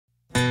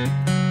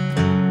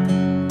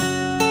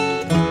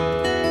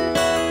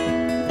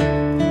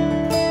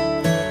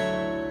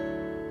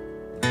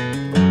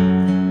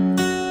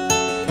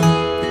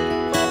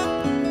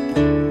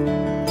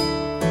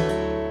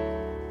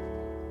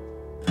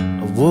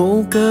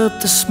woke up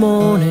this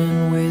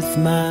morning with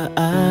my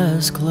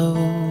eyes closed.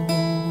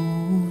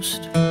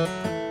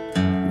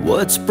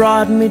 What's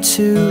brought me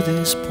to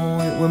this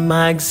point where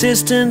my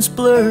existence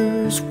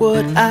blurs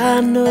what I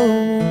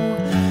know?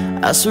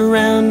 I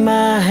surround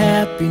my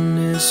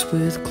happiness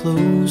with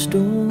closed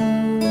doors,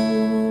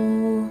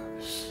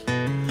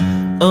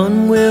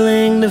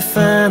 unwilling to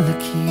find the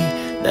key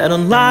that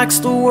unlocks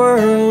the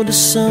world to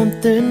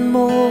something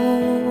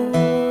more.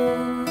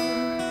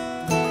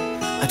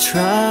 I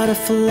try to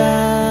fly,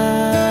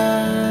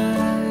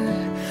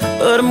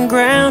 but I'm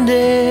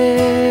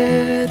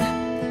grounded.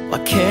 Why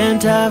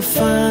can't I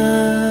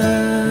find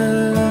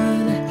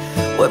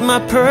what my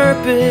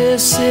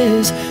purpose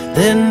is?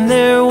 Then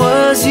there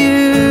was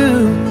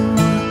you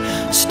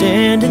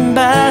standing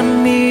by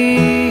me,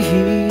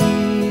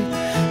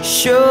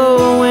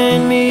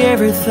 showing me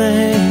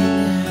everything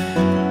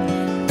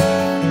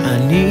I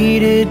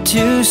needed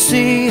to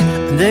see.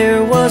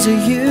 There was a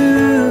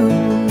you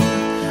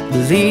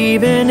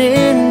believing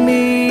in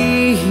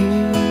me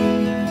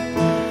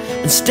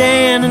and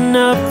standing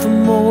up for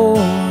more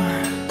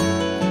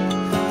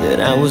than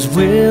I was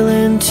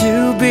willing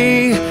to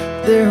be.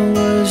 There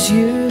was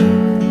you.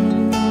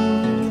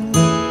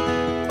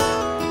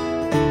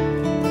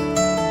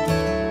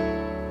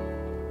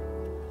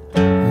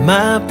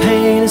 My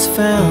pain has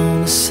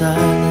found a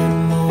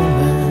silent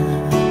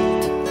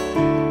moment,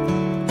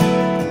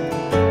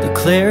 the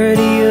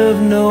clarity of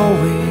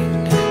knowing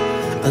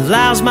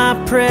allows my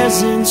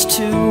presence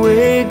to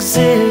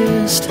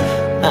exist.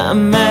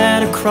 I'm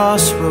at a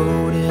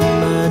crossroad in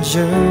my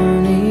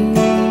journey.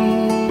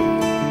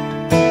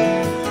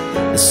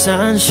 The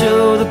signs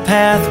show the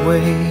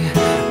pathway,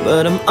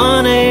 but I'm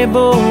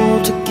unable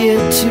to get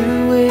to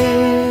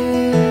it.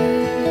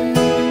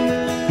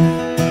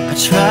 I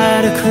try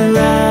to cry,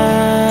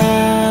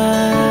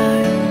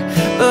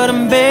 but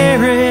I'm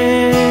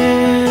barren.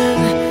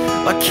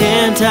 Why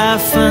can't I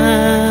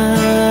find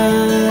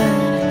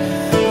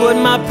what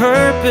my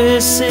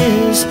purpose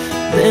is?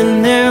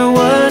 Then there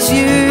was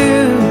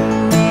you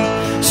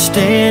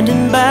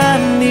standing by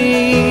me,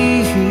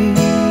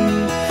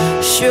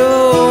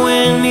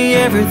 showing me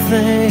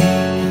everything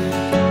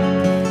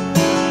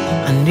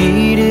I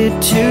needed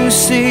to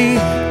see.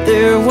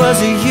 There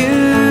was a you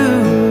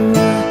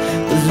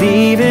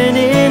believing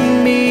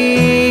in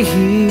me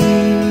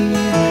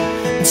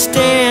and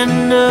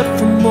standing up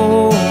for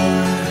more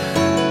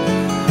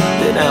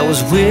than I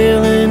was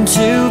willing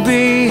to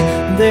be.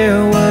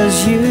 There was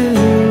you,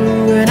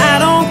 and I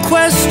don't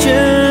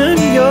question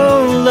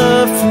your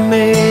love for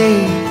me.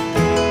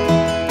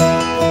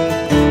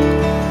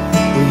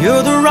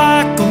 You're the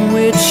rock on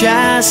which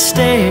I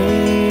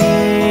stand,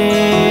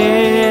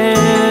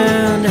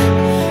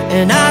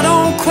 and I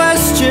don't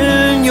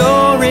question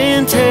your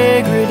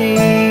integrity,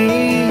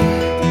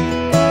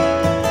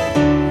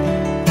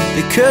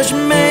 because you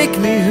make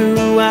me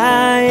who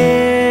I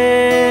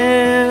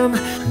am.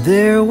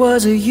 There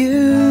was a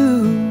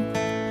you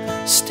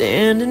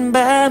standing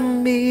by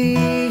me,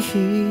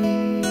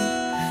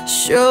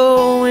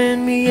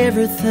 showing me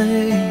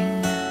everything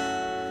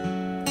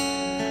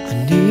I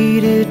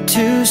needed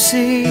to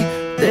see.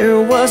 There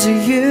was a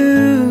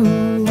you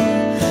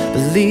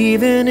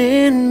believing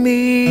in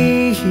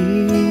me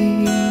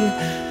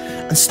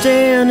and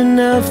standing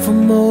up for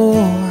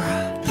more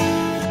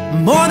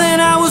than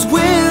I was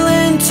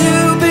willing to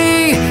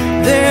be.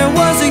 There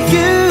was a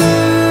you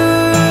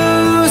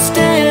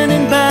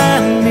standing by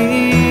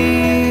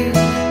me,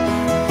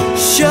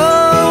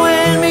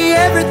 showing me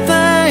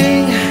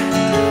everything,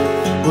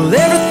 well,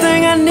 everything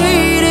I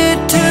needed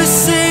to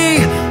see.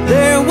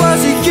 There was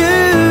a you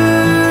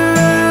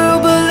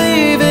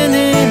believing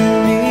in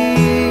me,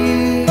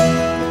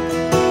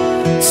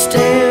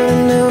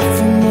 standing up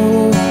for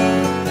more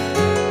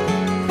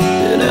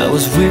than I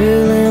was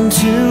willing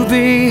to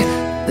be.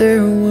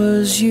 There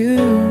was you.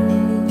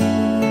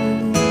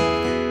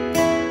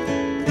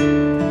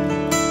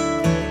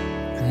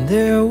 And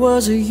there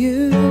was a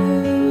you.